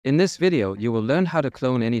In this video, you will learn how to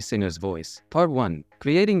clone any singer's voice. Part 1.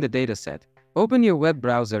 Creating the dataset. Open your web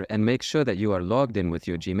browser and make sure that you are logged in with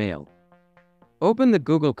your Gmail. Open the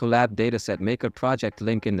Google Colab Dataset Maker project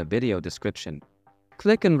link in the video description.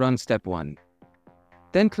 Click and run step 1.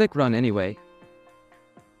 Then click Run Anyway.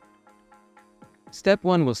 Step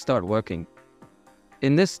 1 will start working.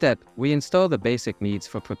 In this step, we install the basic needs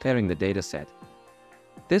for preparing the dataset.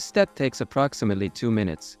 This step takes approximately 2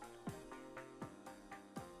 minutes.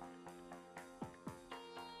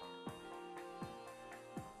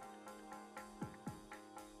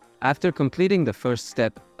 After completing the first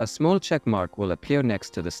step, a small check mark will appear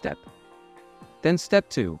next to the step. Then step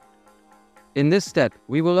 2. In this step,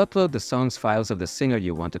 we will upload the songs files of the singer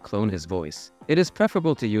you want to clone his voice. It is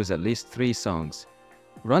preferable to use at least 3 songs.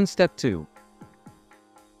 Run step 2.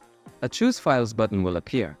 A Choose Files button will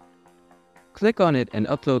appear. Click on it and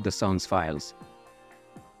upload the songs files.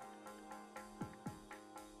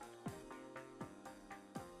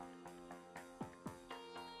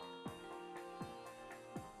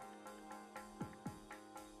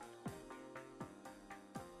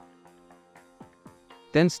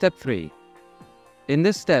 Then step 3. In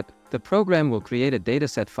this step, the program will create a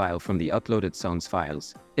dataset file from the uploaded songs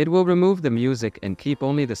files. It will remove the music and keep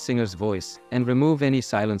only the singer's voice, and remove any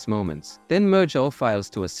silence moments. Then merge all files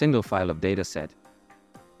to a single file of dataset.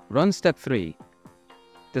 Run step 3.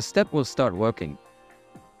 The step will start working.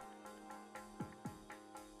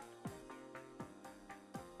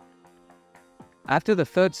 After the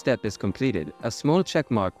third step is completed, a small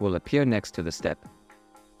check mark will appear next to the step.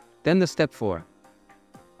 Then the step 4.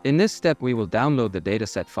 In this step, we will download the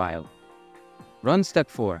dataset file. Run step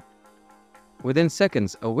 4. Within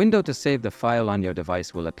seconds, a window to save the file on your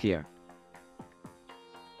device will appear.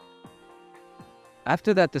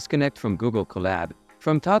 After that, disconnect from Google Colab.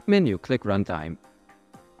 From top menu, click Runtime.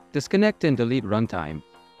 Disconnect and delete Runtime.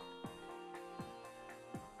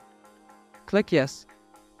 Click Yes.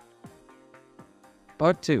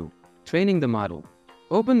 Part 2. Training the model.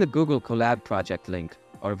 Open the Google Colab project link,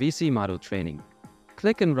 or VC Model Training.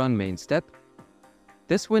 Click and run main step.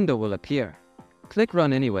 This window will appear. Click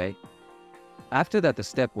Run Anyway. After that, the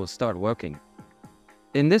step will start working.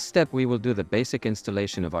 In this step, we will do the basic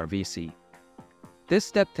installation of our VC. This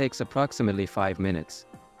step takes approximately 5 minutes.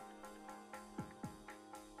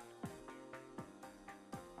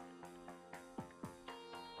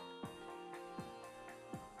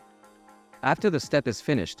 After the step is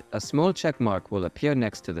finished, a small check mark will appear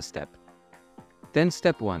next to the step. Then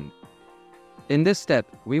step 1. In this step,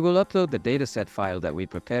 we will upload the dataset file that we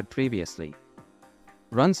prepared previously.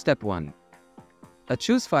 Run step 1. A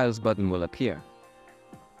Choose Files button will appear.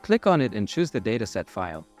 Click on it and choose the dataset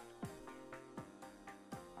file.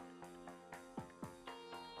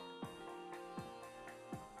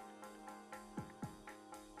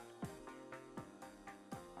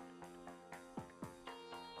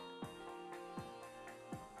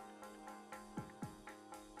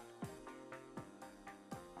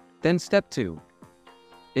 Then step 2.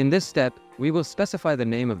 In this step, we will specify the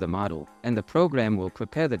name of the model, and the program will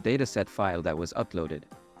prepare the dataset file that was uploaded.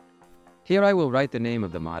 Here I will write the name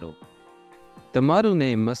of the model. The model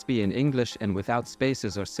name must be in English and without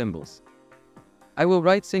spaces or symbols. I will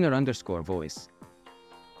write singer_voice.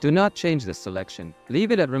 Do not change this selection.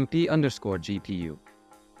 Leave it at rump_GPU.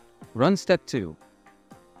 Run step 2.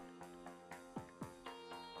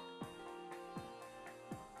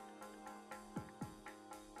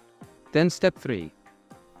 Then step 3.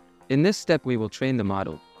 In this step, we will train the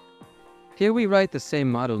model. Here we write the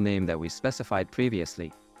same model name that we specified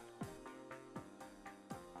previously.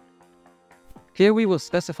 Here we will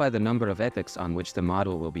specify the number of epochs on which the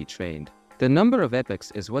model will be trained. The number of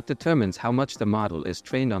epochs is what determines how much the model is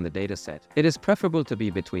trained on the dataset. It is preferable to be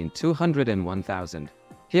between 200 and 1000.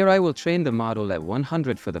 Here I will train the model at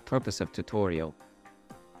 100 for the purpose of tutorial.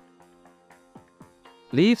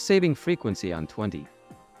 Leave saving frequency on 20.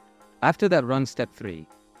 After that, run step 3.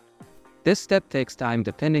 This step takes time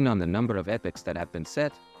depending on the number of epochs that have been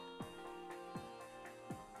set.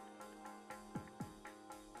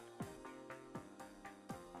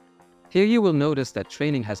 Here you will notice that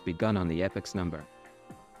training has begun on the epochs number.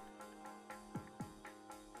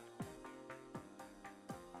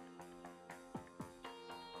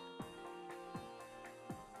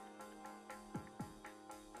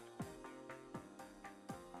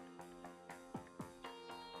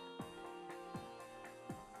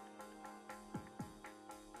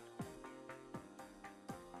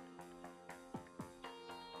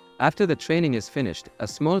 After the training is finished, a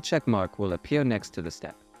small check mark will appear next to the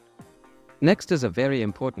step. Next is a very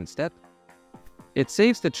important step. It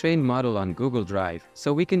saves the trained model on Google Drive,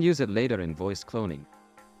 so we can use it later in voice cloning.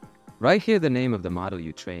 Write here the name of the model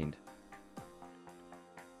you trained.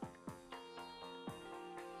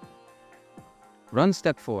 Run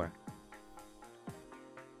step 4.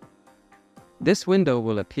 This window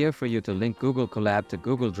will appear for you to link Google Colab to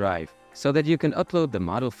Google Drive so that you can upload the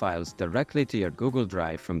model files directly to your Google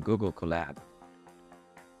Drive from Google Colab.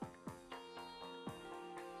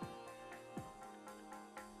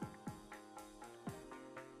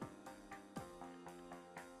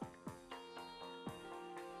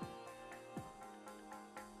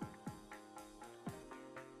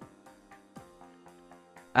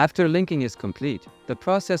 After linking is complete, the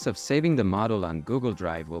process of saving the model on Google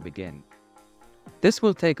Drive will begin. This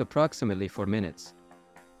will take approximately 4 minutes.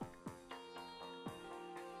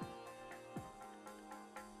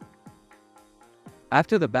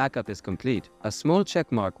 After the backup is complete, a small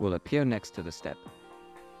check mark will appear next to the step.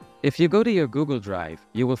 If you go to your Google Drive,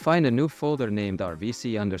 you will find a new folder named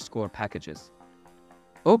rvc_packages.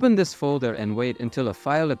 Open this folder and wait until a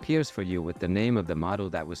file appears for you with the name of the model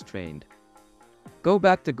that was trained. Go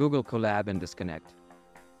back to Google Colab and disconnect.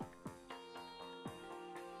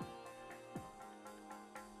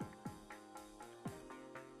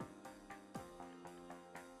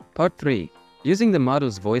 Part 3. Using the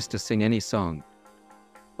model's voice to sing any song.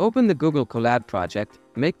 Open the Google Colab project,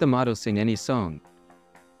 make the model sing any song.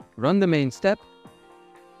 Run the main step.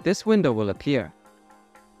 This window will appear.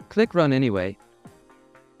 Click Run Anyway.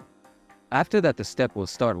 After that, the step will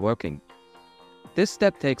start working. This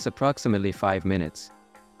step takes approximately 5 minutes.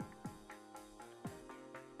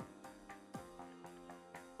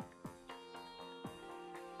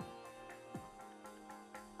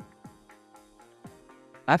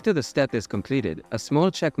 After the step is completed, a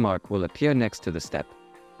small check mark will appear next to the step.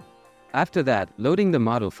 After that, loading the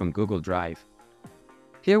model from Google Drive.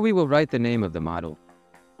 Here we will write the name of the model.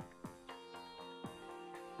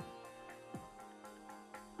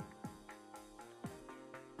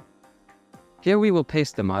 Here we will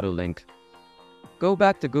paste the model link. Go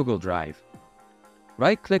back to Google Drive.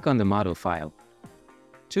 Right-click on the model file.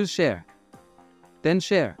 Choose Share. Then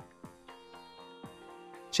Share.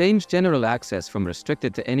 Change General Access from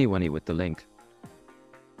Restricted to anyone with the link.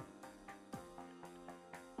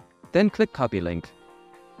 Then click Copy Link.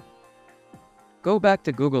 Go back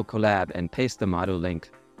to Google Colab and paste the model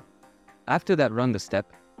link. After that, run the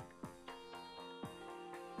step.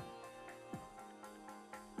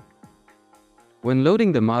 When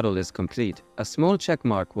loading the model is complete, a small check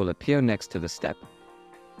mark will appear next to the step.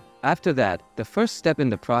 After that, the first step in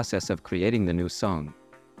the process of creating the new song.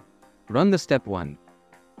 Run the step 1.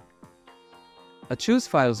 A Choose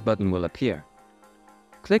Files button will appear.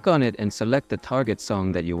 Click on it and select the target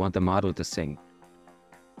song that you want the model to sing.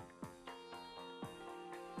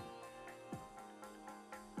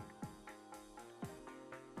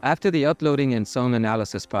 After the uploading and song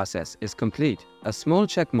analysis process is complete, a small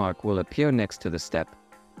check mark will appear next to the step.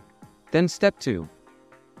 Then step 2.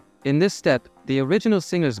 In this step, the original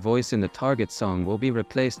singer's voice in the target song will be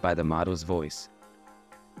replaced by the model's voice.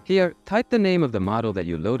 Here, type the name of the model that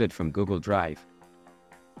you loaded from Google Drive.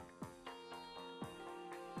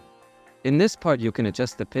 In this part, you can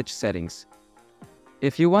adjust the pitch settings.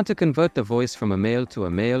 If you want to convert the voice from a male to a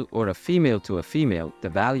male or a female to a female, the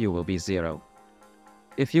value will be 0.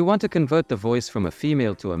 If you want to convert the voice from a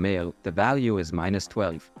female to a male, the value is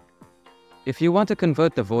 -12. If you want to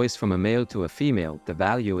convert the voice from a male to a female, the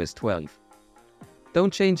value is 12.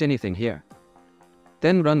 Don't change anything here.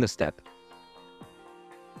 Then run the step.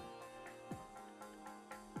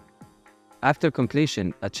 After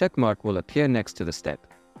completion, a check mark will appear next to the step.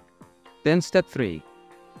 Then step 3.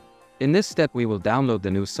 In this step, we will download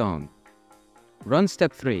the new song. Run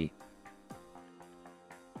step 3.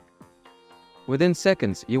 Within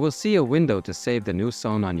seconds, you will see a window to save the new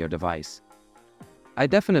song on your device. I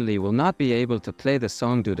definitely will not be able to play the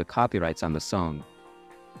song due to copyrights on the song.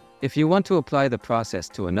 If you want to apply the process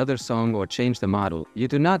to another song or change the model, you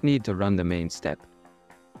do not need to run the main step.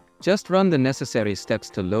 Just run the necessary steps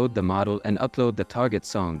to load the model and upload the target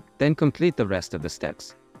song, then complete the rest of the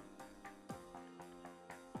steps.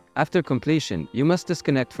 After completion, you must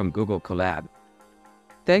disconnect from Google Colab.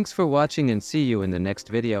 Thanks for watching and see you in the next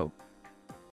video.